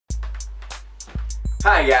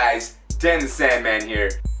Hi guys, Dan the Sandman here.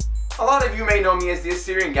 A lot of you may know me as the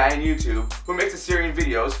Assyrian guy on YouTube who makes Assyrian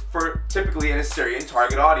videos for typically an Assyrian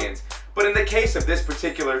target audience. But in the case of this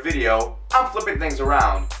particular video, I'm flipping things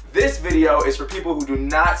around. This video is for people who do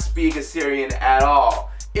not speak Assyrian at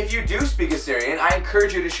all. If you do speak Assyrian, I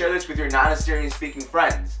encourage you to share this with your non-Assyrian speaking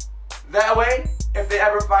friends. That way, if they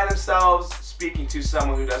ever find themselves speaking to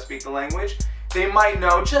someone who does speak the language, they might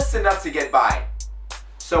know just enough to get by.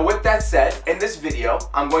 So with that said, in this video,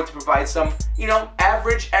 I'm going to provide some,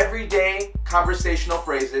 average, everyday conversational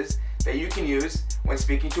phrases that you can use when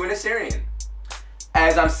speaking to an Assyrian.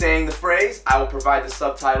 As I'm saying the phrase, I will provide the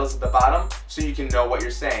subtitles at the bottom so you can know what you're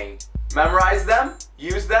saying. Memorize them,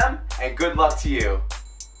 use them, and good luck to you.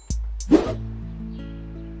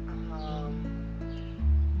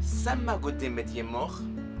 Sema قدمت يمخ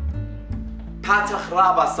پاتخ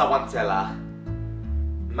رابا سوانتلا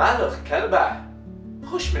مالخ كلبه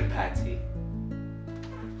خوش من باتي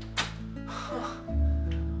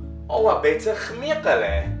هو بيت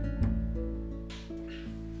خميقله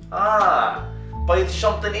بيت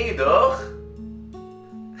شنطن ايدوخ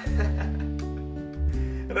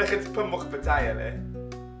رخت بمخ بتايله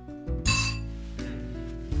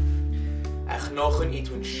اخنوخن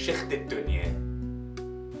ايتون شخت الدنيا.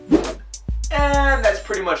 And that's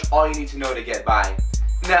pretty much all you need to know to get by.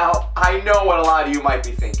 Now, I know what a lot of you might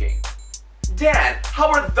be thinking. Dan,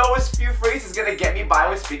 how are those few phrases gonna get me by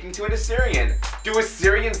when speaking to an Assyrian? Do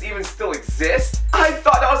Assyrians even still exist? I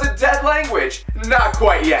thought that was a dead language. Not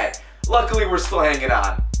quite yet. Luckily, we're still hanging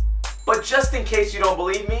on. But just in case you don't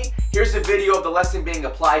believe me, here's a video of the lesson being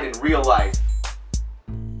applied in real life.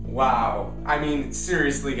 Wow. I mean,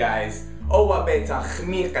 seriously, guys.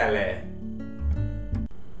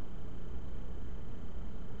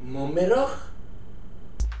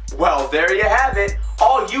 Well, there you have it.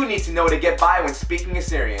 All you need to know to get by when speaking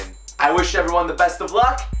Assyrian. I wish everyone the best of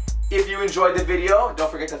luck. If you enjoyed the video,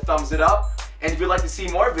 don't forget to thumbs it up. And if you'd like to see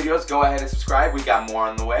more videos, go ahead and subscribe. We got more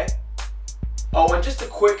on the way. Oh, and just a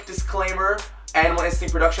quick disclaimer. Animal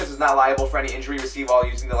Instinct Productions is not liable for any injury received while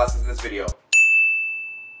using the lessons in this video.